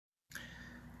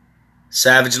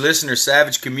Savage listeners,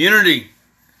 Savage community,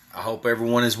 I hope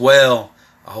everyone is well.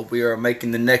 I hope we are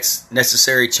making the next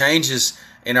necessary changes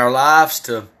in our lives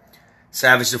to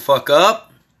savage the fuck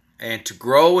up and to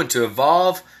grow and to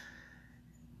evolve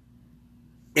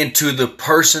into the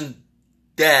person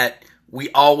that we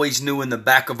always knew in the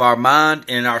back of our mind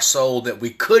and in our soul that we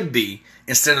could be,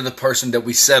 instead of the person that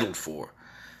we settled for.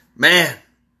 Man,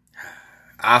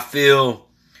 I feel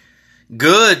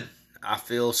good. I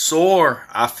feel sore.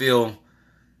 I feel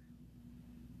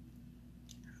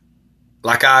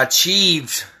like I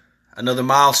achieved another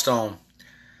milestone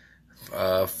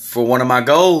for one of my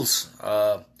goals.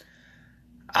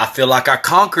 I feel like I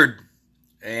conquered,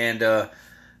 and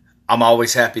I'm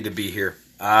always happy to be here.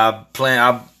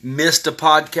 I missed a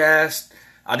podcast.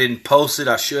 I didn't post it.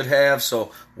 I should have.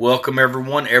 So welcome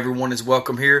everyone. Everyone is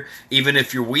welcome here. Even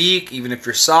if you're weak, even if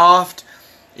you're soft,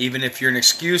 even if you're an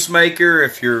excuse maker,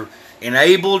 if you're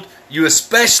enabled, you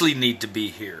especially need to be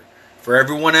here. For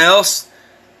everyone else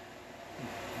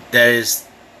that is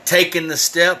taking the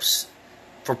steps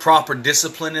for proper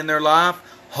discipline in their life,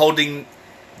 holding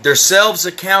themselves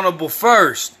accountable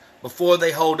first before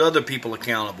they hold other people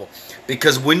accountable.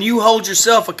 Because when you hold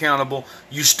yourself accountable,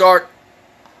 you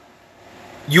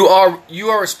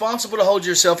are responsible to hold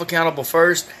yourself accountable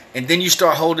first, and then you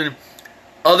start holding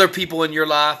other people in your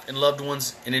life and loved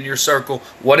ones and in your circle,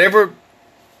 whatever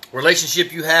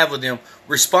relationship you have with them,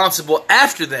 responsible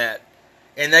after that,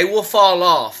 and they will fall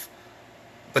off.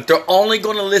 But they're only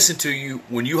going to listen to you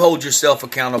when you hold yourself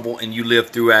accountable and you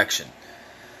live through action.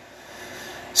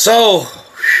 So,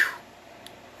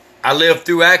 I live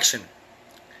through action.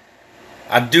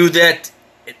 I do that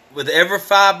with every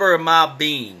fiber of my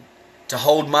being to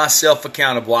hold myself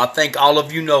accountable. I think all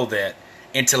of you know that.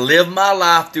 And to live my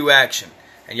life through action.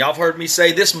 And y'all have heard me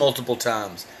say this multiple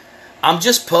times. I'm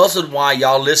just puzzled why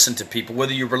y'all listen to people.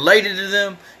 Whether you're related to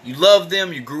them, you love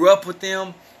them, you grew up with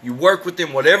them, you work with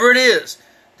them, whatever it is,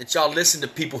 that y'all listen to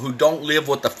people who don't live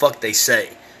what the fuck they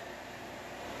say.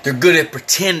 They're good at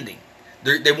pretending.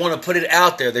 They want to put it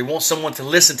out there. They want someone to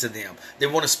listen to them. They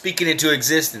want to speak it into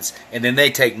existence. And then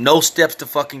they take no steps to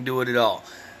fucking do it at all.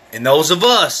 And those of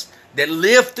us that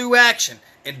live through action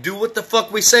and do what the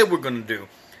fuck we say we're going to do.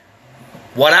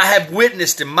 What I have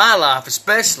witnessed in my life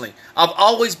especially, I've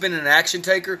always been an action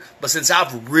taker. But since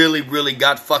I've really, really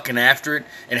got fucking after it,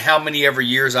 and how many ever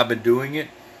years I've been doing it,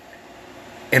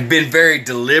 and been very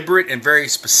deliberate and very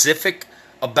specific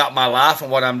about my life and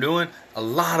what I'm doing, a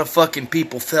lot of fucking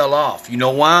people fell off. You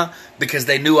know why? Because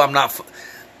they knew I'm not...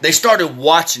 They started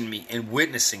watching me and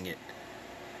witnessing it.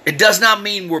 It does not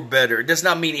mean we're better. It does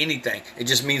not mean anything. It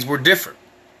just means we're different.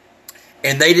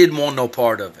 And they didn't want no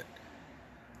part of it.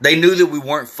 They knew that we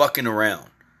weren't fucking around.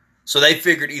 So they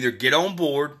figured either get on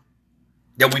board,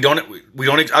 that we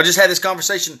don't... I just had this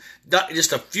conversation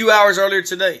just a few hours earlier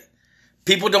today.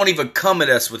 People don't even come at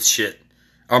us with shit.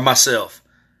 Or myself.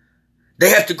 They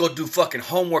have to go do fucking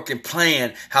homework and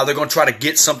plan how they're going to try to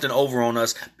get something over on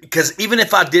us. Because even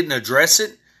if I didn't address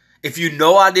it, if you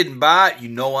know I didn't buy it, you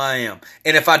know I am.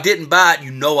 And if I didn't buy it, you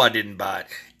know I didn't buy it.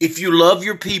 If you love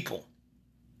your people,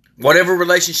 whatever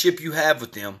relationship you have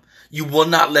with them, you will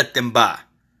not let them buy.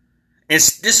 And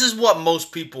this is what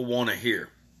most people want to hear.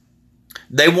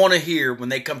 They want to hear when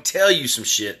they come tell you some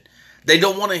shit. They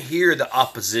don't want to hear the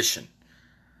opposition.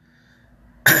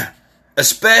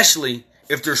 Especially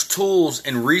if there's tools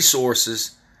and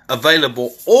resources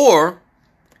available, or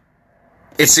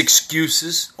it's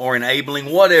excuses or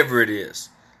enabling, whatever it is.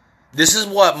 This is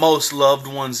what most loved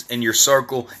ones in your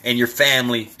circle and your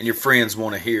family and your friends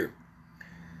want to hear.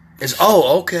 Is,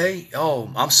 oh, okay.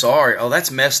 Oh, I'm sorry. Oh, that's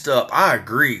messed up. I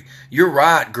agree. You're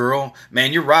right, girl.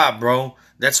 Man, you're right, bro.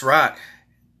 That's right.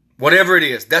 Whatever it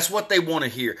is, that's what they want to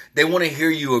hear. They want to hear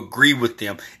you agree with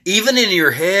them. Even in your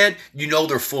head, you know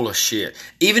they're full of shit.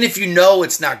 Even if you know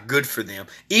it's not good for them.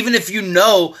 Even if you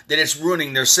know that it's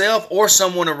ruining themselves or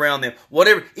someone around them.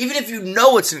 Whatever. Even if you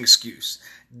know it's an excuse.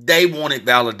 They want it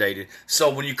validated. So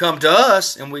when you come to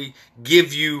us and we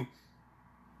give you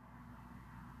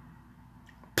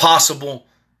possible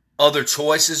other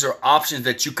choices or options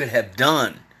that you could have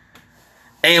done,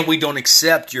 and we don't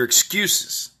accept your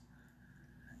excuses,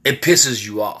 it pisses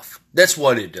you off. That's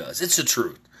what it does. It's the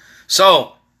truth.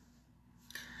 So,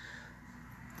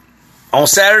 on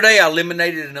Saturday, I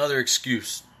eliminated another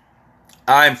excuse.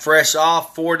 I am fresh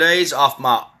off 4 days off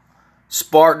my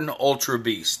Spartan Ultra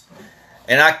Beast.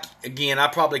 And I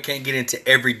probably can't get into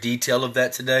every detail of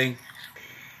that today.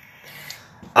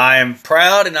 I am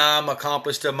proud and I'm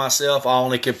accomplished of myself. I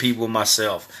only compete with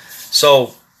myself.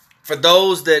 So, for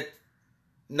those that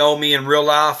know me in real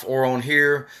life or on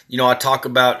here, I talk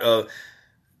about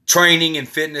training and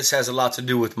fitness has a lot to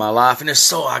do with my life. And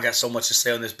I got so much to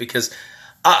say on this because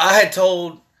I had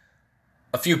told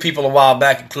a few people a while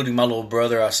back, including my little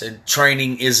brother, I said,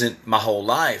 training isn't my whole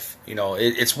life.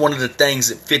 It's one of the things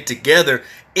that fit together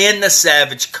in the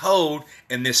Savage Code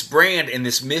and this brand and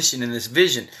this mission and this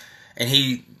vision. And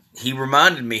he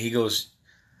reminded me, he goes,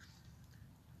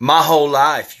 my whole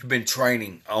life you've been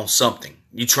training on something.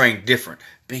 You train different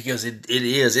because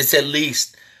it's at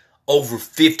least over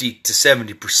 50 to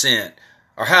 70%,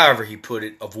 or however he put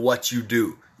it, of what you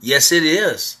do. Yes, it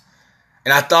is.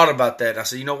 And I thought about that. I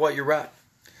said, you know what? You're right.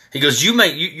 He goes,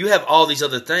 you have all these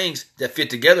other things that fit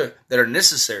together that are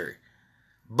necessary,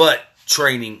 but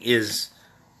training is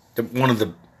one of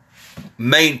the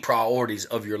main priorities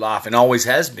of your life and always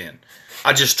has been.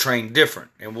 I just train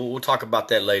different, and we'll talk about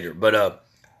that later. But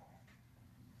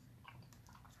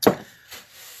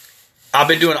I've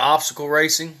been doing obstacle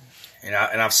racing, and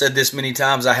I've said this many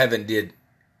times. I haven't did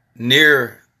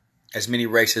near as many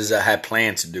races as I had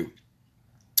planned to do,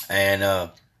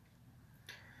 and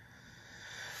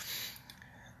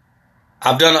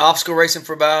I've done obstacle racing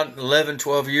for about 11,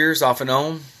 12 years off and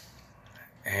on.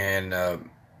 And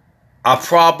I've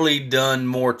probably done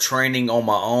more training on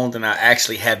my own than I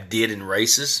actually have did in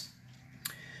races.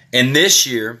 And this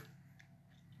year,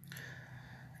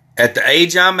 at the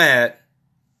age I'm at,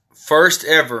 first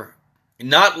ever,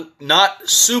 not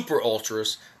super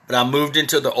ultras, but I moved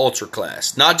into the ultra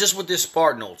class. Not just with this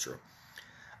Spartan Ultra.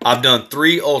 I've done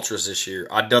 3 ultras this year.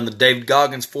 I've done the David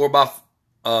Goggins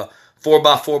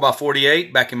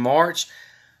 4x4x48 back in March.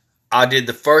 I did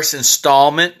the first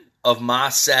installment of my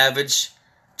Savage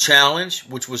Challenge,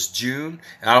 which was June.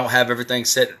 And I don't have everything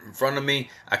set in front of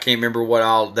me. I can't remember what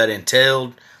all that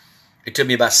entailed. It took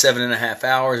me about 7.5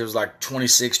 hours. It was like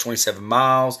 26, 27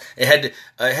 miles. It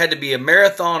had to be a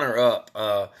marathon or up.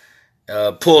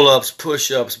 Pull-ups,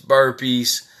 push-ups,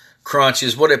 burpees,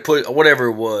 crunches, whatever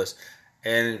it was.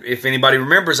 And if anybody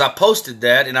remembers, I posted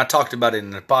that and I talked about it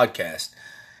in the podcast.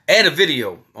 And a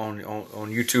video on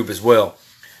YouTube as well,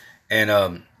 and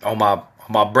on my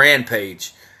brand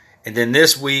page. And then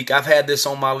this week, I've had this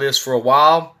on my list for a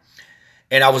while,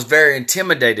 and I was very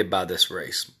intimidated by this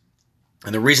race.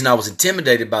 And the reason I was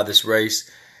intimidated by this race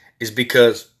is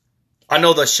because I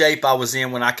know the shape I was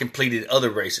in when I completed other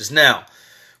races. Now,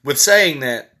 with saying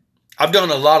that, I've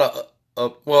done a lot a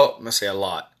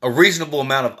reasonable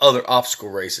amount of other obstacle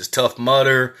races, Tough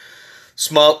Mudder,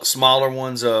 smaller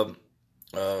ones. Some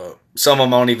of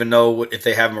them I don't even know if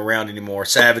they have them around anymore.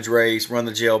 Savage Race, Run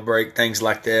the Jailbreak, things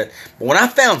like that. But when I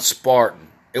found Spartan,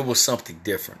 it was something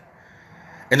different.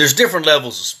 And there's different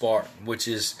levels of Spartan, which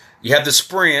is, you have the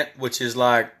sprint, which is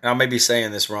like, I may be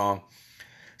saying this wrong.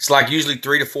 It's like usually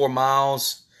 3 to 4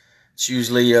 miles. It's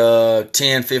usually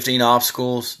 10, 15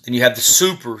 obstacles. Then you have the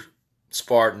super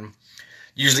Spartan,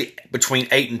 usually between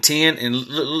 8 and 10. And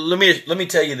let me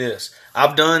tell you this.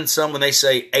 I've done some when they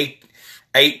say 8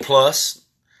 plus.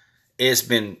 It's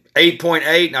been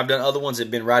 8.8, and I've done other ones that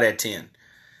have been right at 10.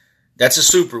 That's a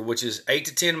super, which is 8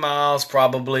 to 10 miles,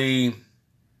 probably,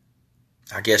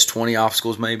 I guess, 20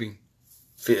 obstacles maybe.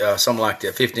 Something like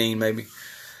that, 15 maybe.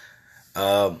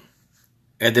 And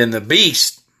then the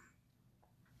Beast.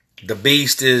 The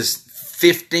Beast is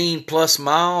 15 plus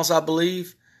miles, I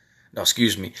believe. No,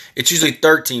 excuse me. It's usually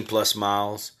 13 plus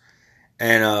miles.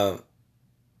 And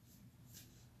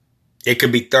it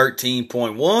could be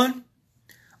 13.1.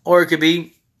 Or it could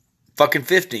be fucking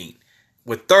 15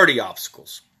 with 30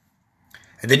 obstacles.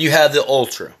 And then you have the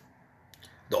Ultra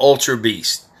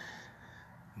Beast,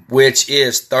 which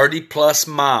is 30 plus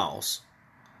miles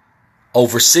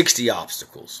over 60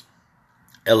 obstacles.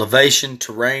 Elevation,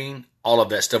 terrain, all of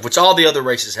that stuff, which all the other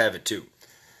races have it too.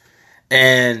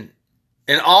 And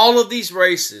in all of these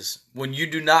races, when you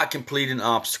do not complete an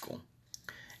obstacle,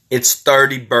 it's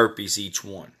 30 burpees each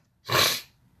one.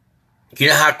 You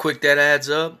know how quick that adds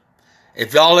up?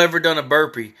 If y'all ever done a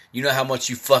burpee, you know how much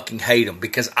you fucking hate them,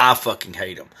 because I fucking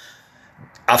hate them.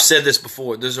 I've said this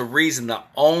before. There's a reason the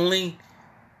only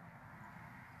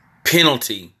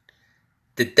penalty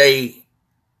that they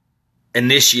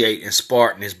initiate in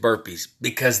Spartan is burpees.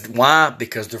 Because why?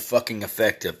 Because they're fucking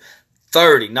effective.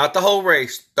 30, not the whole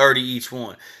race, 30 each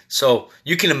one. So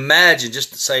you can imagine,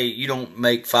 just to say you don't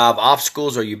make 5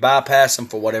 obstacles or you bypass them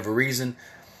for whatever reason.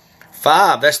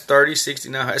 5, that's 30, 60,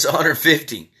 now that's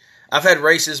 150. I've had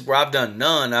races where I've done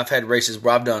none. I've had races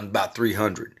where I've done about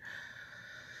 300.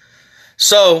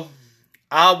 So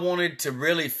I wanted to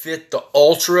really fit the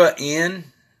Ultra in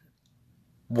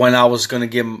when I was going to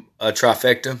give them a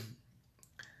trifecta.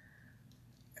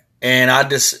 And I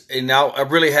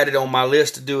really had it on my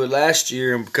list to do it last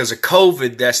year. And because of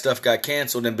COVID, that stuff got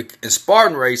canceled. And in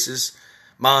Spartan races,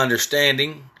 my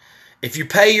understanding, if you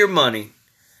pay your money,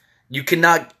 you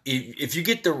cannot, if you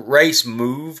get the race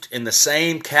moved in the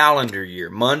same calendar year,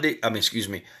 not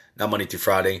Monday through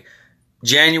Friday,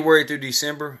 January through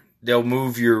December, they'll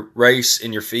move your race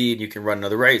and your fee and you can run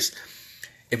another race.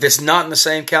 If it's not in the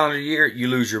same calendar year, you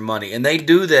lose your money. And they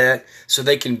do that so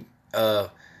they can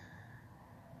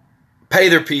pay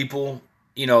their people.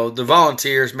 You know, the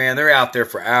volunteers, man, they're out there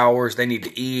for hours. They need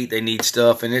to eat. They need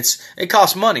stuff. And it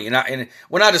costs money. And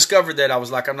when I discovered that, I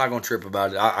was like, I'm not going to trip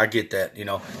about it. I get that. You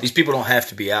know, these people don't have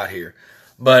to be out here.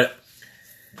 But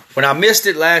when I missed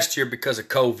it last year because of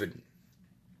COVID,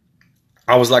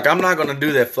 I was like, I'm not going to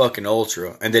do that fucking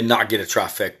ultra and then not get a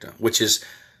trifecta,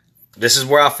 this is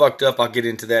where I fucked up. I'll get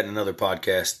into that in another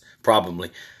podcast,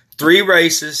 probably. 3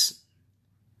 races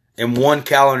in one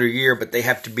calendar year, but they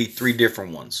have to be 3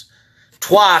 different ones.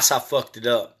 Twice I fucked it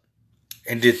up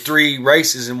and did 3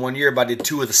 races in one year, but I did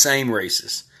 2 of the same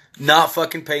races. Not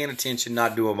fucking paying attention,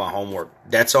 not doing my homework.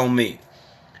 That's on me.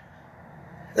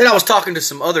 Then I was talking to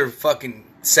some other fucking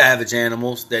savage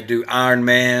animals that do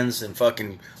Ironmans and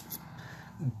fucking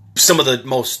some of the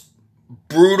most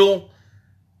brutal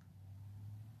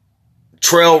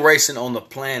trail racing on the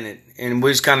planet. And we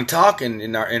was kind of talking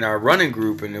in our running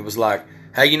group, and it was like,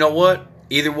 hey, you know what?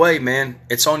 Either way, man,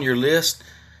 it's on your list.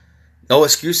 No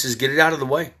excuses. Get it out of the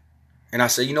way. And I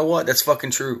said, you know what? That's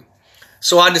fucking true.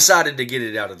 So I decided to get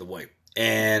it out of the way.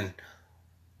 And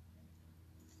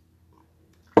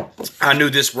I knew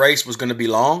this race was going to be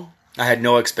long. I had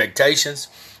no expectations.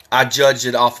 I judged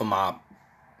it off of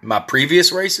my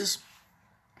previous races.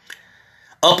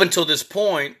 Up until this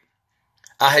point,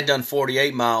 I had done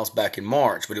 48 miles back in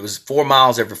March, but it was 4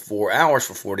 miles every 4 hours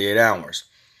for 48 hours.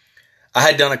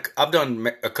 I've done a couple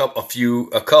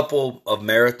of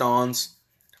marathons,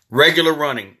 regular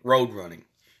running, road running,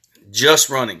 just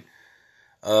running,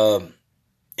 and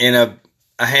a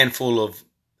handful of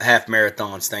half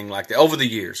marathons, thing like that over the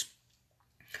years.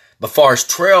 But as far as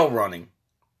trail running,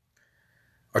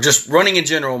 or just running in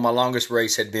general, my longest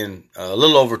race had been a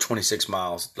little over 26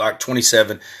 miles, like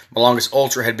 27. My longest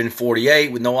ultra had been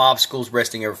 48 with no obstacles,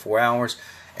 resting every 4 hours.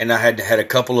 And I had a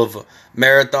couple of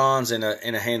marathons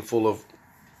and a handful of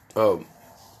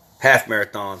half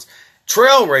marathons.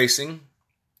 Trail racing,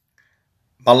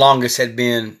 my longest had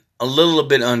been a little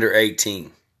bit under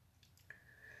 18.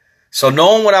 So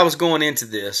knowing what I was going into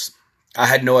this, I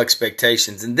had no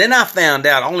expectations. And then I found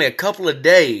out only a couple of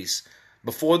days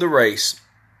before the race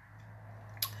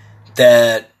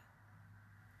that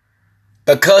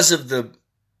because of the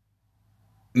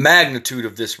magnitude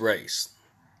of this race,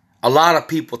 a lot of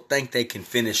people think they can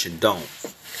finish and don't.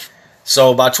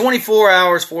 So by 24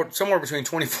 hours, somewhere between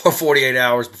 24 and 48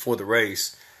 hours before the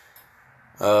race,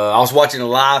 I was watching a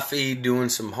live feed, doing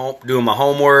my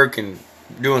homework and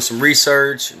doing some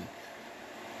research,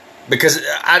 because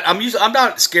I'm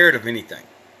not scared of anything,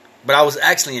 but I was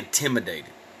actually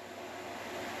intimidated.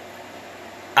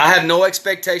 I have no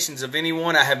expectations of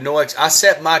anyone. I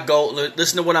set my goal.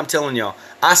 Listen to what I'm telling y'all.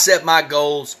 I set my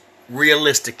goals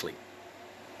realistically.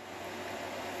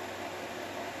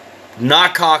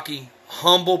 Not cocky,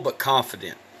 humble, but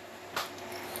confident.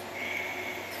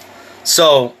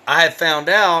 So I had found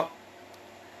out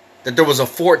that there was a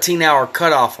 14-hour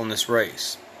cutoff on this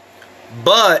race.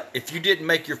 But if you didn't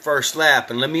make your first lap,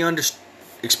 and let me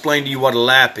explain to you what a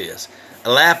lap is.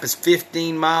 A lap is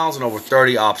 15 miles and over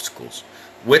 30 obstacles.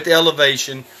 With the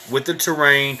elevation, with the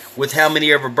terrain, with how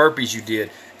many ever burpees you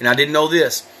did. And I didn't know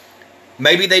this.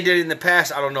 Maybe they did it in the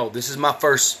past. I don't know. This is not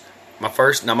my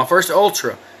first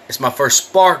ultra. It's my first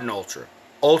Spartan ultra.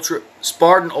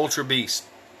 Spartan Ultra Beast.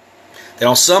 Then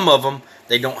on some of them,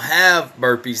 they don't have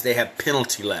burpees. They have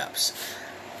penalty laps.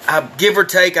 Give or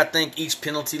take, I think each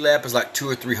penalty lap is like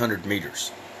 200 or 300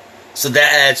 meters. So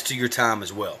that adds to your time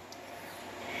as well.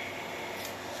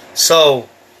 So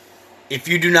if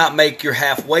you do not make your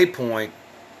halfway point,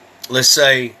 let's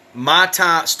say my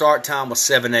start time was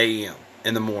 7 a.m.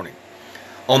 in the morning.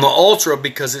 On the ultra,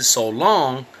 because it's so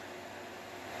long,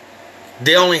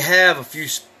 they only have a few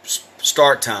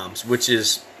start times, which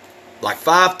is like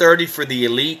 5:30 for the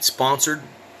elite sponsored.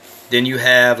 Then you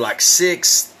have like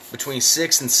between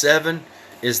 6 and 7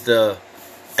 is the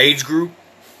age group.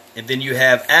 And then you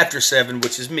have after 7,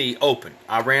 which is me, open.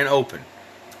 I ran open.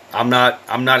 I'm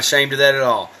not ashamed of that at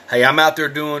all. Hey, I'm out there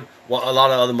doing what a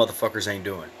lot of other motherfuckers ain't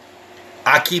doing.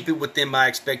 I keep it within my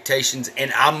expectations,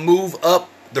 and I move up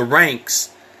the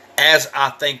ranks as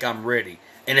I think I'm ready.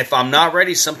 And if I'm not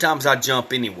ready, sometimes I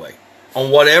jump anyway on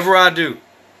whatever I do.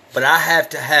 But I have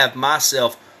to have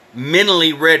myself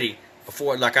mentally ready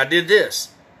before, like I did this.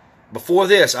 Before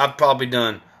this, I've probably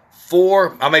done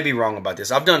 4, I may be wrong about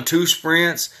this. I've done 2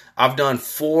 sprints. I've done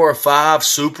 4 or 5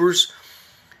 supers.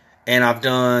 And I've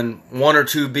done 1 or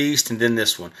 2 beasts and then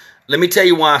this one. Let me tell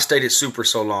you why I stayed at super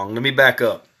so long. Let me back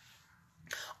up.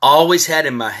 I always had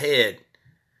in my head,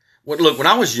 look, when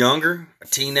I was younger, a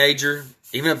teenager,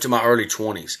 even up to my early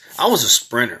 20s, I was a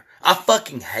sprinter. I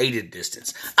fucking hated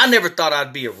distance. I never thought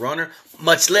I'd be a runner,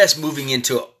 much less moving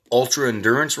into ultra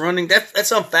endurance running.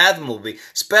 That's unfathomable to me,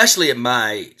 especially at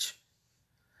my age.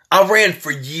 I ran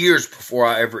for years before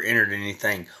I ever entered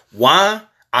anything. Why?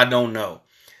 I don't know.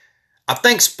 I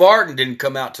think Spartan didn't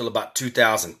come out till about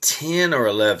 2010 or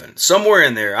 11. Somewhere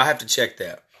in there. I have to check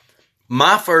that.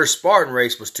 My first Spartan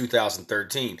race was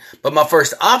 2013. But my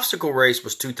first obstacle race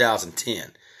was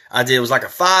 2010. It was like a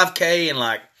 5K and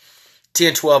like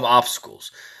 10, 12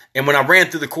 obstacles. And when I ran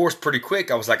through the course pretty quick,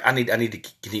 I was like, I need to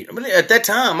continue. I mean, at that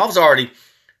time, I was already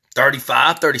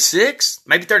 35, 36,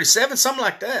 maybe 37, something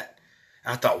like that.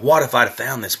 And I thought, what if I'd have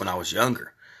found this when I was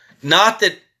younger? Not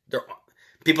that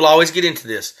people always get into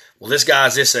this. Well, this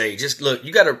guy's this age. Just look,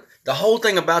 the whole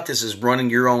thing about this is running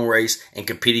your own race and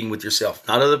competing with yourself,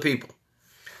 not other people.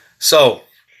 So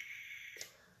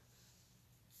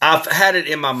I've had it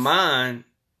in my mind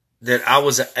that I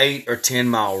was an 8 or 10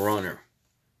 mile runner,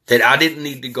 that I didn't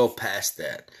need to go past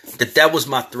that was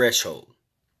my threshold.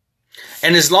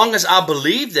 And as long as I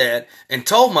believed that and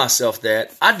told myself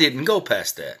that, I didn't go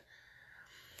past that.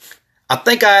 I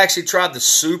think I actually tried the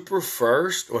super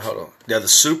first. Well, hold on. Yeah, the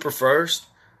super first.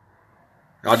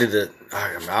 I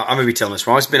may be telling this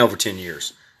wrong. It's been over 10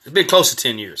 years. It's been close to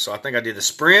 10 years. So I think I did the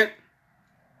sprint.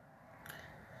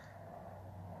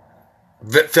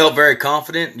 Felt very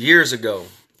confident years ago,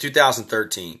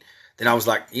 2013. Then I was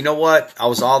like, you know what? I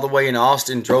was all the way in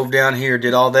Austin, drove down here,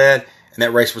 did all that, and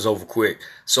that race was over quick.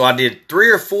 So I did 3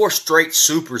 or 4 straight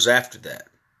supers after that.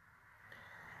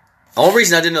 The only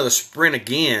reason I did another sprint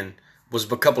again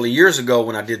was a couple of years ago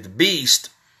when I did the Beast.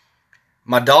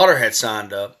 My daughter had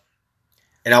signed up,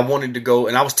 and I wanted to go,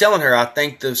 and I was telling her, I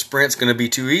think the sprint's going to be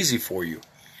too easy for you.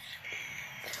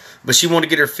 But she wanted to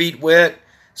get her feet wet,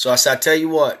 so I said, I tell you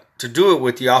what, to do it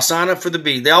with you, I'll sign up for the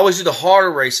Beast. They always do the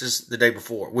harder races the day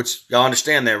before, which y'all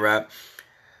understand that, right?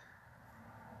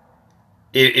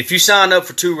 If you sign up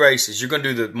for 2 races, you're going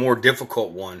to do the more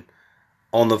difficult one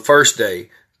on the first day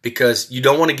because you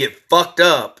don't want to get fucked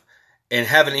up and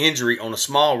have an injury on a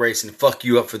small race and fuck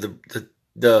you up for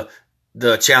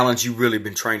the challenge you've really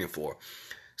been training for.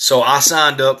 So I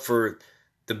signed up for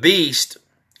the Beast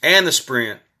and the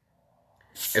sprint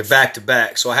back to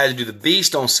back. So I had to do the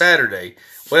Beast on Saturday.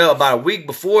 Well, about a week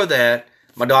before that,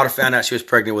 my daughter found out she was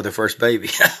pregnant with her first baby.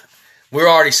 We were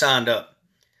already signed up.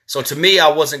 So to me, I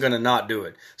wasn't going to not do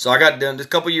it. So I got done a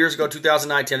couple years ago,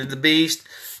 2019, did the Beast,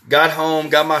 got home,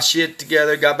 got my shit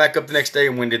together, got back up the next day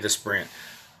and went and did the sprint.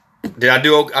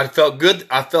 I felt good.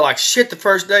 I felt like shit the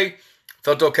first day.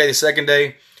 Felt okay the second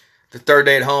day. The third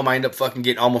day at home, I ended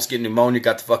up almost getting pneumonia,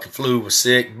 got the fucking flu, was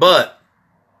sick. But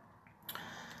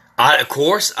of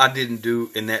course, I didn't do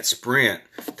in that sprint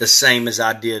the same as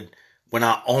I did when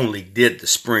I only did the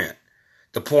sprint.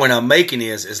 The point I'm making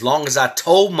is, as long as I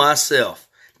told myself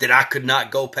that I could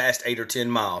not go past 8 or 10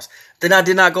 miles, then I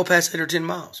did not go past 8 or 10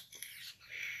 miles.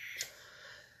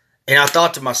 And I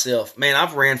thought to myself, man,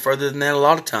 I've ran further than that a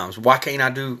lot of times. Why can't I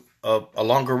do a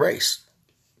longer race?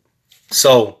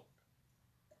 So,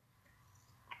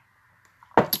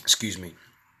 excuse me,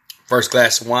 first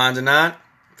glass of wine tonight.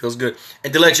 Feels good.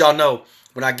 And to let y'all know,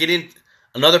 when I get in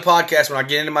another podcast, when I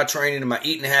get into my training and my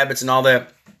eating habits and all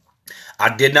that,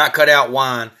 I did not cut out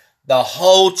wine the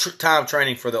whole time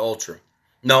training for the ultra.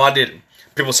 No, I didn't.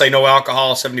 People say no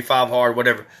alcohol, 75 hard,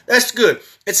 whatever. That's good.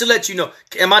 It's to let you know.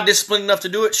 Am I disciplined enough to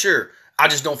do it? Sure. I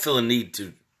just don't feel a need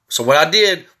to. So what I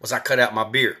did was I cut out my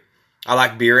beer. I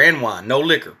like beer and wine, no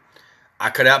liquor. I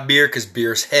cut out beer because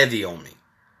beer's heavy on me.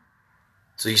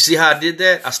 So you see how I did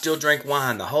that? I still drank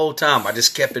wine the whole time. I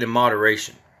just kept it in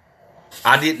moderation.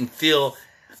 I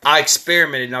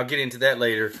experimented, and I'll get into that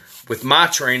later, with my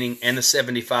training and the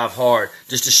 75 hard,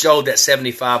 just to show that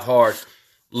 75 hard.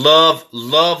 Love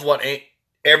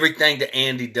everything that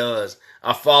Andy does.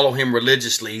 I follow him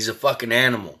religiously. He's a fucking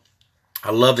animal.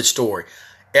 I love his story.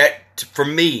 For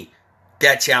me,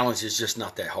 that challenge is just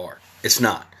not that hard. It's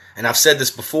not. And I've said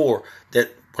this before, that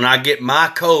when I get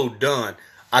my code done,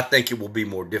 I think it will be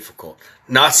more difficult.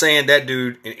 Not saying that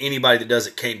dude and anybody that does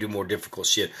it can't do more difficult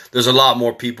shit. There's a lot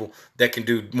more people that can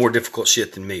do more difficult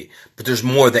shit than me. But there's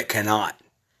more that cannot.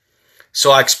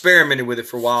 So I experimented with it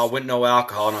for a while. Went no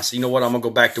alcohol. And I said, you know what? I'm going to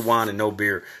go back to wine and no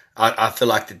beer. I feel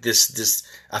like this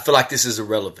is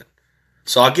irrelevant.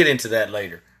 So I'll get into that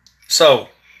later. So,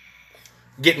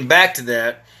 getting back to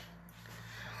that,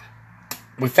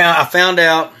 I found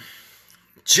out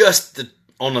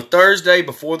on the Thursday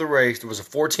before the race, there was a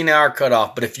 14-hour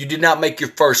cutoff. But if you did not make your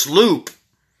first loop,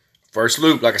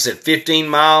 like I said, 15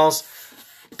 miles,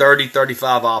 30,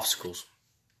 35 obstacles.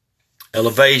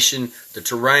 Elevation, the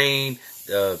terrain,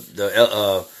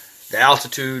 the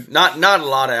altitude. Not a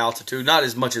lot of altitude, not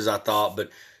as much as I thought, but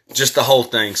just the whole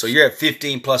thing. So you're at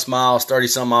 15 plus miles, 30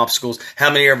 some obstacles. How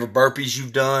many ever burpees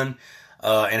you've done,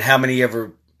 and how many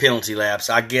ever penalty laps.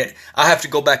 I have to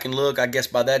go back and look. I guess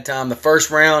by that time, the first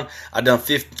round, I done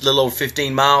a little over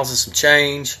 15 miles and some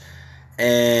change,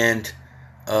 and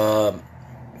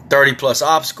 30 plus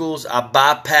obstacles. I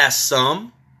bypassed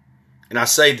some, and I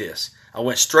say this. I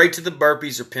went straight to the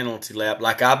burpees or penalty lap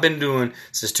like I've been doing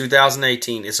since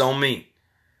 2018. It's on me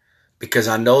because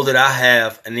I know that I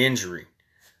have an injury.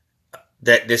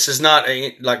 That this is not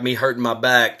like me hurting my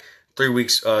back 3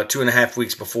 weeks, 2.5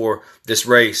 weeks before this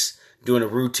race, doing a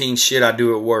routine shit I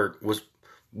do at work,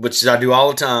 which I do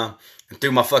all the time, and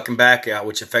threw my fucking back out,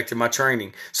 which affected my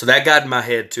training. So that got in my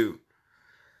head too.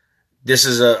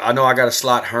 I know I got a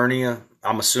slight hernia,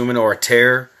 I'm assuming, or a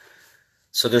tear.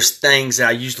 So there's things that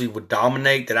I usually would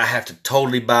dominate that I have to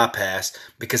totally bypass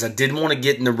because I didn't want to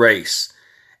get in the race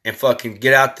and fucking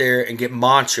get out there and get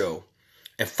macho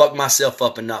and fuck myself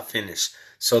up and not finish.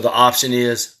 So the option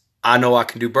is, I know I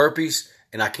can do burpees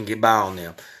and I can get by on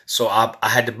them. So I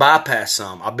had to bypass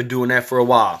some. I've been doing that for a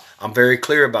while. I'm very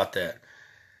clear about that.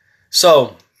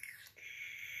 So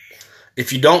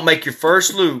if you don't make your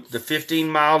first loop, the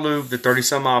 15-mile loop, the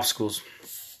 30-some obstacles,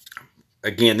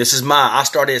 again, I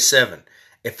started at 7.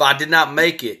 If I did not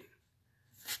make it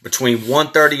between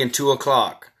 1:30 and 2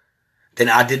 o'clock, then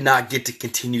I did not get to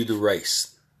continue the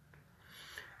race.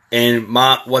 And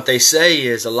what they say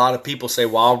is, a lot of people say,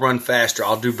 well, I'll run faster,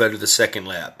 I'll do better the second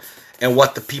lap. And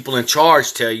what the people in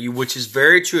charge tell you, which is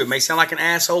very true. It may sound like an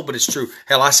asshole, but it's true.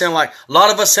 Hell, a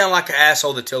lot of us sound like an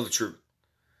asshole that tell the truth.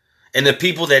 And the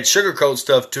people that sugarcoat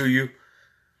stuff to you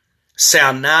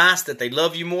sound nice, that they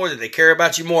love you more, that they care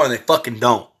about you more, and they fucking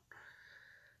don't.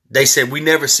 They said, we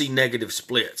never see negative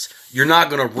splits. You're not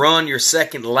going to run your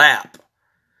second lap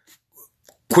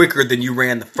quicker than you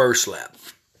ran the first lap.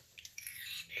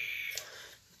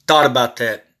 Thought about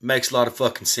that. Makes a lot of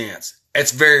fucking sense.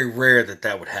 It's very rare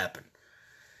that would happen.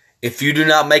 If you do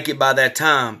not make it by that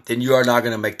time, then you are not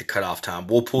going to make the cutoff time.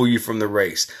 We'll pull you from the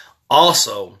race.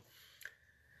 Also,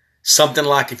 something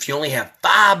like if you only have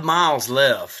 5 miles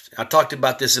left. I talked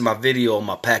about this in my video on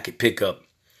my packet pickup.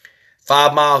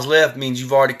 5 miles left means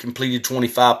you've already completed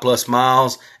 25 plus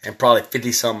miles and probably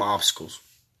 50 some obstacles.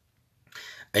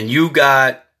 And you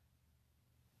got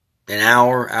an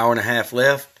hour and a half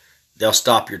left. They'll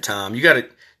stop your time. You got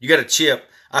a chip.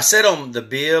 I said on the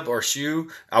bib or shoe,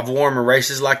 I've worn in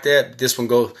races like that. This one,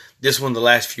 the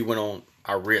last few went on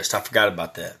our wrist. I forgot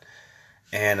about that.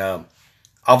 And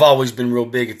I've always been real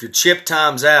big. If your chip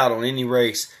time's out on any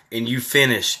race and you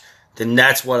finish, then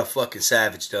that's what a fucking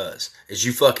savage does, is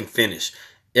you fucking finish.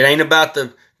 It ain't about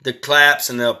the claps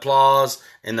and the applause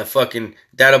and the fucking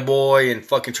that boy and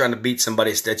fucking trying to beat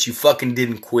somebody. It's that you fucking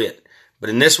didn't quit. But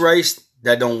in this race,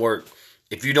 that don't work.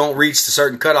 If you don't reach the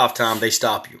certain cutoff time, they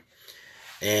stop you.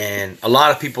 And a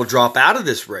lot of people drop out of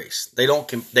this race. They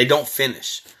don't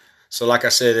finish. So like I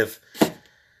said,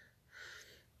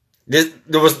 there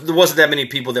wasn't that many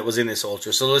people that was in this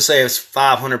ultra. So let's say it's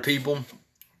 500 people,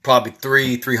 probably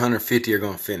 350 are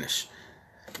going to finish.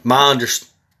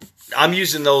 I'm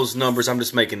using those numbers. I'm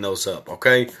just making those up,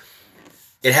 okay?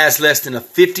 It has less than a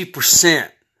 50%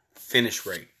 finish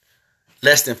rate.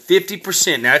 Less than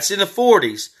 50%. Now, it's in the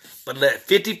 40s, but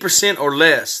 50% or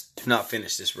less do not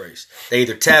finish this race. They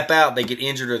either tap out, they get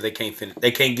injured, or they can't finish.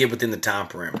 They can't get within the time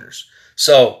parameters.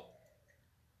 So,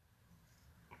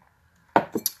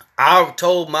 I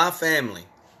told my family,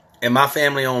 and my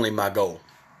family only, my goal.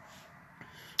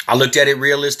 I looked at it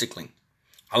realistically.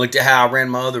 I looked at how I ran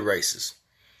my other races.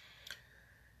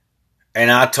 And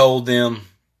I told them,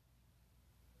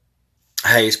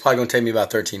 hey, it's probably going to take me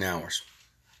about 13 hours.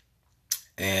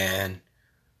 And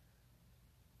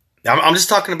I'm just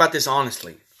talking about this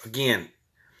honestly. Again,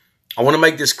 I want to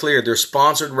make this clear. There's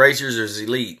sponsored racers, there's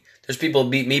elite. There's people who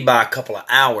beat me by a couple of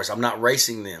hours. I'm not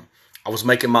racing them. I was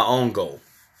making my own goal.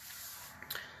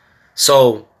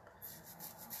 So,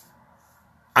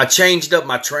 I changed up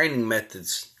my training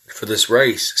methods for this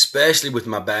race, especially with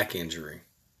my back injury.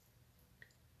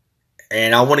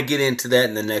 And I want to get into that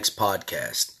in the next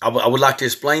podcast. I would like to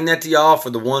explain that to y'all for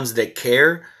the ones that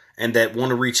care and that want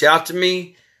to reach out to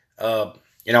me.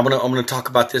 And I'm gonna talk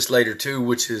about this later too,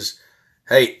 which is,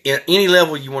 hey, at any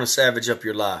level you want to savage up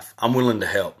your life, I'm willing to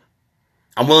help.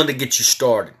 I'm willing to get you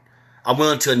started. I'm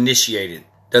willing to initiate it.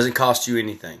 Doesn't cost you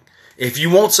anything. If you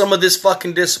want some of this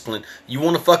fucking discipline, you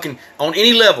want to fucking, on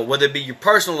any level, whether it be your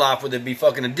personal life, whether it be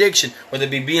fucking addiction, whether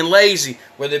it be being lazy,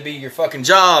 whether it be your fucking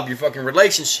job, your fucking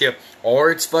relationship,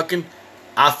 or it's fucking,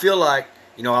 I feel like,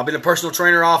 I've been a personal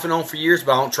trainer off and on for years,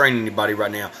 but I don't train anybody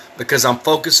right now because I'm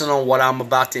focusing on what I'm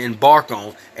about to embark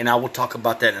on, and I will talk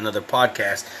about that in another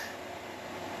podcast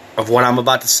of what I'm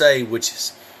about to say, which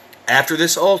is after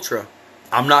this ultra,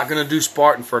 I'm not going to do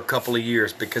Spartan for a couple of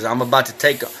years because I'm about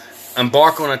to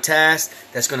embark on a task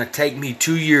that's going to take me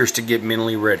 2 years to get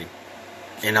mentally ready.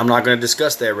 And I'm not going to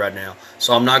discuss that right now.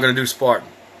 So I'm not going to do Spartan.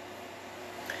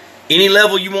 Any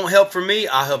level you want help from me,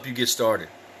 I'll help you get started.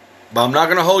 But I'm not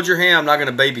going to hold your hand. I'm not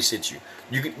going to babysit you.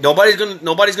 Nobody's going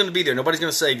to be there. Nobody's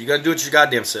going to save you. You got to do it your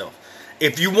goddamn self.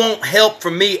 If you want help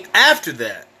from me after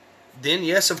that, then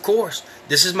yes, of course.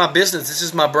 This is my business. This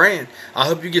is my brand. I'll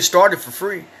help you get started for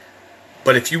free.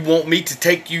 But if you want me to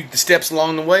take you the steps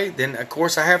along the way, then of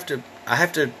course I have to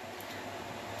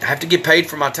get paid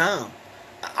for my time.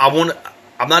 I'm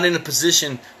not in a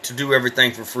position to do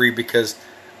everything for free because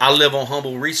I live on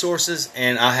humble resources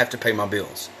and I have to pay my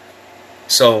bills.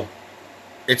 So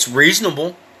it's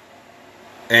reasonable,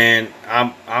 and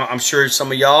I'm sure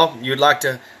some of y'all, you'd like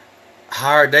to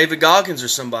hire David Goggins or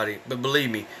somebody, but believe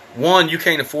me, one, you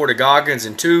can't afford a Goggins,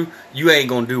 and two, you ain't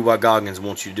going to do what Goggins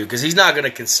wants you to do because he's not going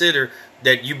to consider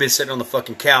that you've been sitting on the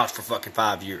fucking couch for fucking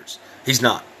 5 years. He's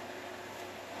not.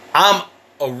 I'm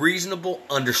a reasonable,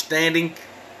 understanding,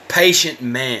 patient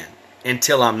man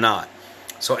until I'm not.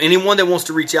 So anyone that wants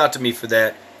to reach out to me for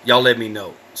that, y'all let me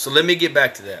know. So let me get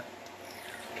back to that.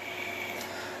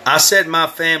 I set my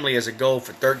family as a goal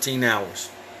for 13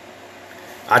 hours.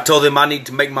 I told them I need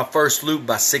to make my first loop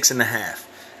by 6.5.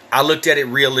 I looked at it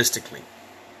realistically,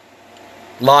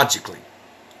 logically.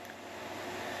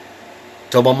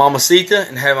 Told my mamacita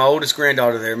and had my oldest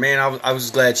granddaughter there. Man, I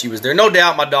was glad she was there. No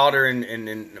doubt my daughter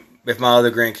and if my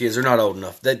other grandkids are not old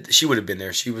enough, that she would have been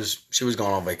there. She was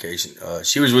gone on vacation.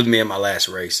 She was with me at my last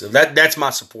race. So that's my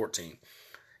support team.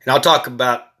 And I'll talk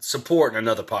about support in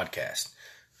another podcast.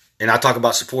 And I talk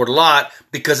about support a lot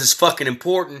because it's fucking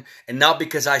important, and not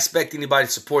because I expect anybody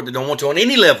to support that don't want to on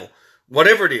any level.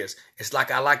 Whatever it is. It's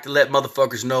like I like to let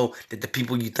motherfuckers know that the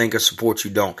people you think are support you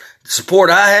don't. The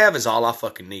support I have is all I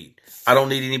fucking need. I don't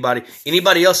need anybody.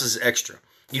 Anybody else is extra.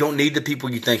 You don't need the people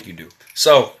you think you do.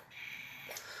 So,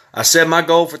 I set my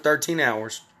goal for 13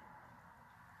 hours.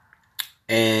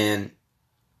 And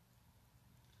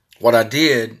what I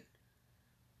did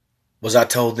was I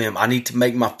told them I need to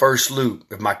make my first loop.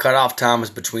 If my cutoff time is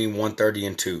between 1:30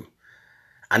 and 2,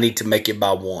 I need to make it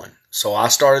by 1. So I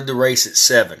started the race at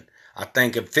 7. I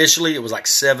think officially it was like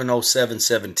 7:07,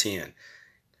 7:10.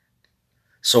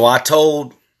 So I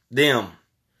told them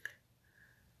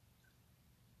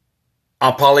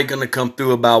I'm probably going to come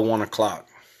through about 1 o'clock.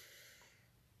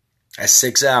 That's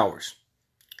 6 hours.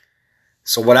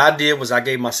 So what I did was I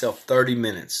gave myself 30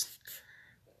 minutes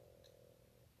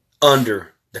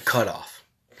under the cutoff.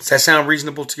 Does that sound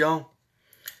reasonable to y'all?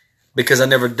 Because I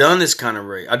never done this kind of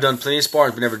race. I've done plenty of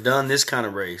Spartans, but never done this kind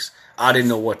of race. I didn't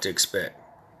know what to expect.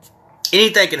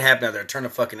 Anything can happen out there. Turn a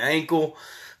fucking ankle,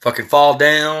 fucking fall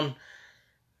down,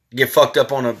 get fucked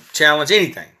up on a challenge,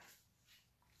 anything.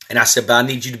 And I said, but I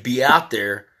need you to be out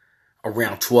there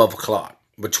around 12 o'clock,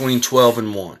 between 12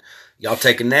 and 1. Y'all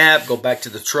take a nap, go back to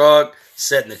the truck,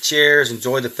 sit in the chairs,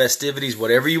 enjoy the festivities,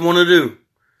 whatever you want to do.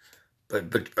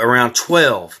 But around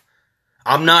 12,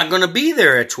 I'm not going to be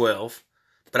there at 12,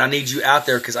 but I need you out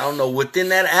there because I don't know, within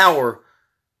that hour,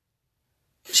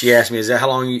 she asked me, is that how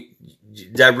long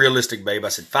is that realistic, babe? I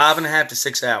said 5.5 to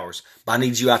 6 hours, but I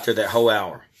need you out there that whole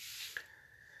hour.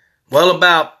 Well,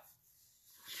 about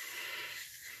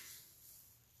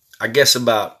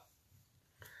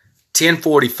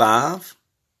 10:45,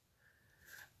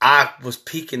 I was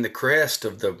peaking the crest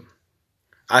of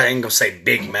I ain't going to say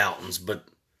big mountains, but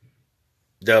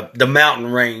the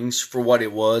mountain range for what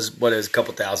it was a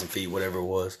couple thousand feet, whatever it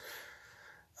was,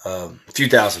 a few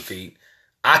thousand feet.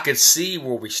 I could see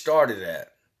where we started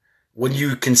at. When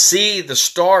you can see the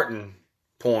starting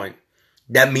point,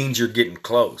 that means you're getting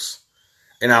close.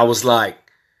 And I was like,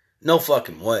 no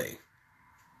fucking way.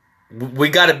 We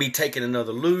got to be taking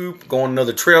another loop, going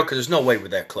another trail, because there's no way we're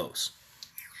that close.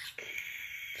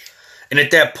 And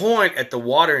at that point, at the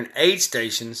water and aid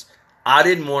stations, I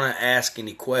didn't want to ask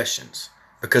any questions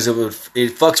because it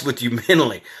fucks with you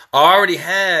mentally. I already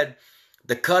had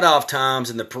the cutoff times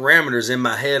and the parameters in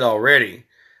my head already,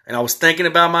 and I was thinking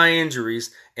about my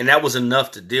injuries, and that was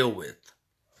enough to deal with.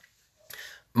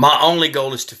 My only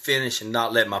goal is to finish and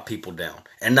not let my people down,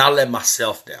 and not let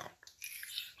myself down.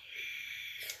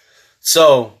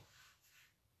 So,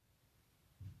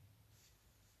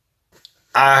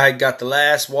 I got the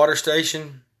last water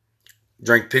station,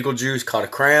 drank pickle juice, caught a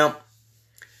cramp,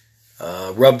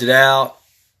 rubbed it out,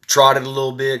 trotted a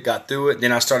little bit, got through it.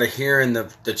 Then I started hearing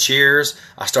the cheers.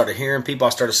 I started hearing people.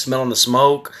 I started smelling the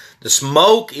smoke. The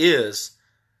smoke is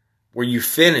where you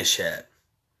finish at.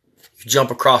 You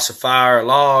jump across the fire,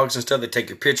 logs and stuff. They take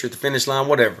your picture at the finish line,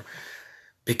 whatever.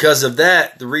 Because of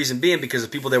that, the reason being because the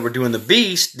people that were doing the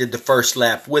beast did the first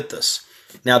lap with us.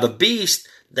 Now the beast,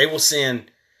 they will send.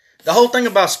 The whole thing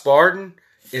about Spartan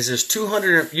is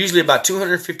there's usually about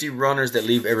 250 runners that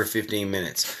leave every 15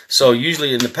 minutes. So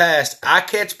usually in the past, I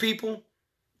catch people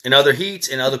in other heats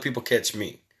and other people catch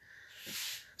me.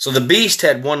 So the beast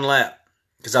had one lap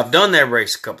because I've done that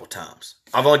race a couple times.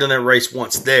 I've only done that race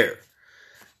once there.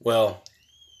 Well,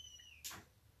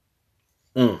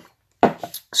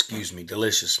 excuse me,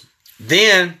 delicious.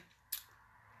 Then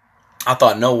I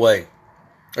thought, no way.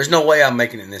 There's no way I'm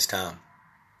making it this time.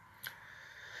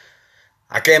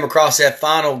 I came across that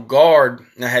final guard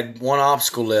and I had one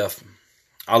obstacle left.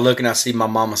 I look and I see my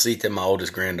mamacita, my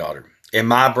oldest granddaughter, in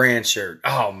my brand shirt.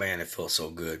 Oh man, it feels so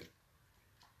good.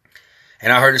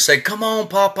 And I heard her say, "Come on,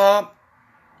 Pop Pop."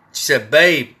 She said,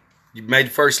 "Babe, you made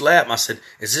the first lap." I said,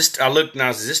 I looked and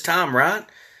I said, "Is this time right?"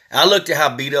 And I looked at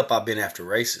how beat up I've been after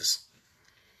races.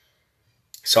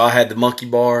 So I had the monkey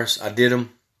bars. I did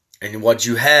them. And what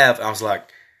you have, I was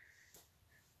like,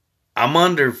 I'm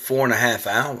under 4.5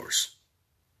 hours.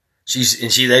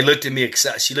 They looked at me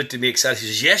excited. She looked at me excited. She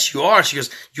says, "Yes, you are." She goes,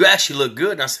 "You actually look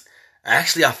good." And I said,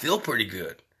 "Actually, I feel pretty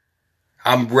good.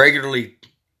 I'm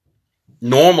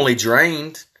normally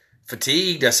drained,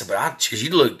 fatigued." I said, "But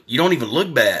you don't even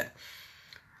look bad."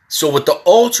 So with the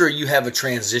ultra, you have a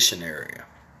transition area.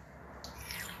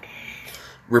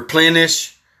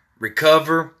 Replenish,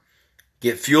 recover,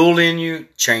 get fuel in you,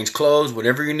 change clothes,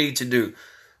 whatever you need to do.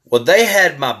 Well, they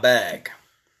had my bag.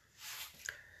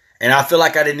 And I feel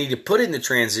like I didn't need to put it in the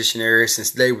transition area since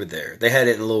they were there. They had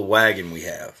it in a little wagon we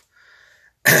have.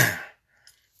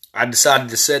 I decided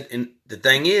to set in. The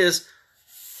thing is,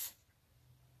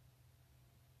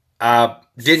 I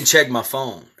didn't check my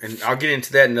phone. And I'll get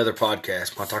into that in another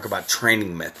podcast when I talk about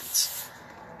training methods.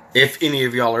 If any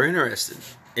of y'all are interested.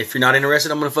 If you're not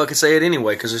interested, I'm going to fucking say it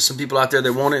anyway. Because there's some people out there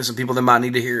that want it and some people that might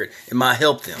need to hear it. It might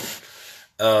help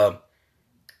them.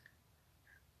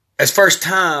 As first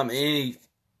time in any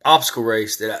obstacle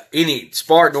race any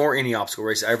Spartan or any obstacle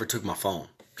race I ever took my phone.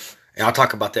 And I'll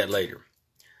talk about that later.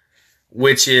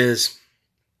 Which is,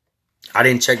 I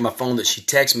didn't check my phone that she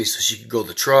texted me so she could go to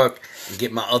the truck and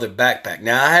get my other backpack.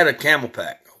 Now, I had a camel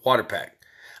pack, a water pack.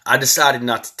 I decided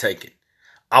not to take it.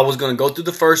 I was going to go through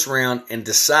the first round and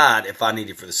decide if I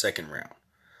needed it for the second round.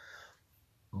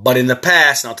 But in the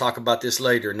past, and I'll talk about this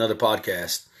later, another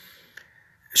podcast,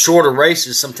 shorter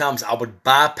races, sometimes I would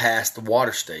bypass the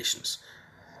water stations.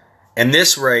 And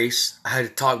this race, I had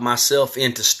to talk myself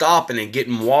into stopping and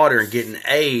getting water and getting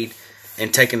aid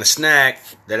and taking a snack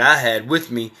that I had with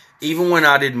me, even when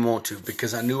I didn't want to,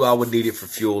 because I knew I would need it for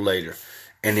fuel later.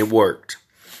 And it worked.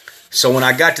 So when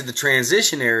I got to the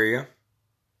transition area,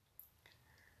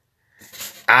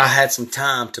 I had some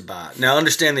time to buy. Now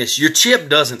understand this, your chip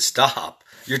doesn't stop.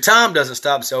 Your time doesn't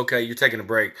stop and say, "Okay, you're taking a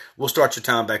break. We'll start your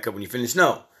time back up when you finish."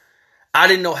 No. I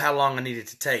didn't know how long I needed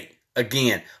to take.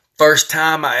 Again, first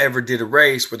time I ever did a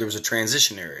race where there was a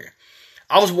transition area.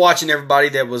 I was watching everybody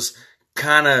that was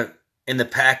kind of in the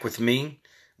pack with me,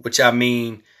 which I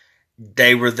mean,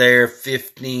 they were there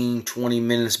 15, 20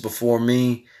 minutes before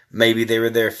me. Maybe they were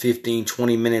there 15,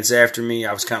 20 minutes after me.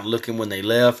 I was kind of looking when they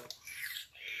left.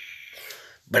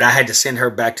 But I had to send her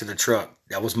back to the truck.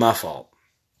 That was my fault.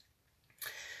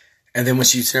 And then when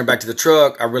she sent her back to the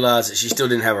truck, I realized that she still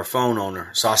didn't have her phone on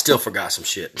her. So I still forgot some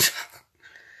shit.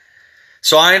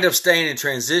 So I ended up staying in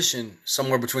transition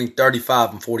somewhere between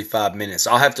 35 and 45 minutes.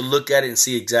 I'll have to look at it and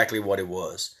see exactly what it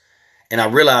was. And I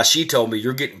realized she told me,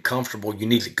 "You're getting comfortable. You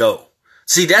need to go."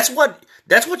 See, that's what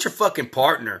your fucking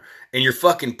partner and your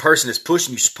fucking person that's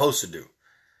pushing you supposed to do.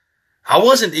 I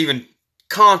wasn't even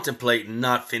contemplating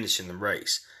not finishing the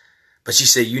race. But she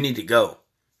said, "You need to go.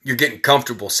 You're getting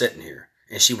comfortable sitting here."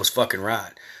 And she was fucking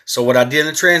right. So what I did in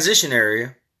the transition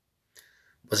area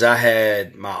was I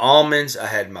had my almonds, I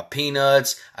had my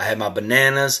peanuts, I had my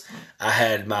bananas, I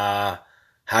had my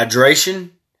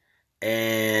hydration,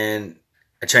 and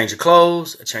a change of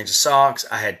clothes, a change of socks.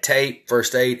 I had tape,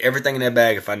 first aid, everything in that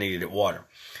bag if I needed it, water.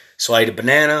 So I ate a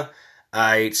banana,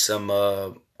 I ate some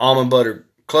almond butter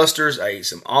clusters, I ate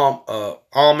some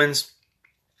almonds,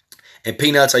 and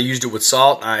peanuts. I used it with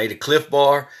salt. I ate a Cliff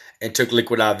Bar and took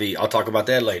liquid IV. I'll talk about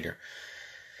that later.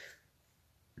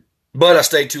 But I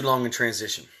stayed too long in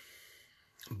transition.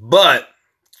 But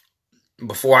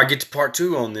before I get to part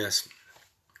 2 on this,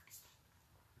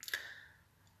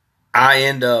 I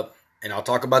end up, and I'll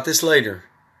talk about this later,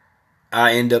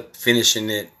 I end up finishing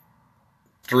it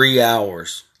 3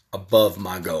 hours above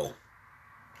my goal.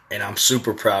 And I'm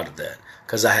super proud of that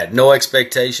because I had no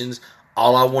expectations.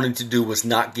 All I wanted to do was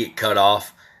not get cut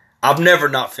off. I've never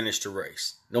not finished a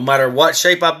race. No matter what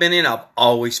shape I've been in, I've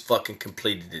always fucking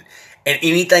completed it. And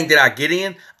anything that I get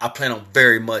in, I plan on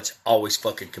very much always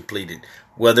fucking completed.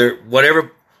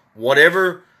 Whatever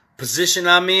position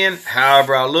I'm in,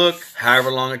 however I look,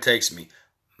 however long it takes me.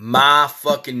 My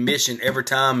fucking mission every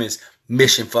time is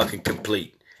mission fucking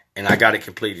complete. And I got it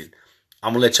completed.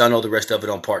 I'm going to let y'all know the rest of it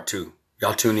on part 2.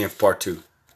 Y'all tune in for part 2.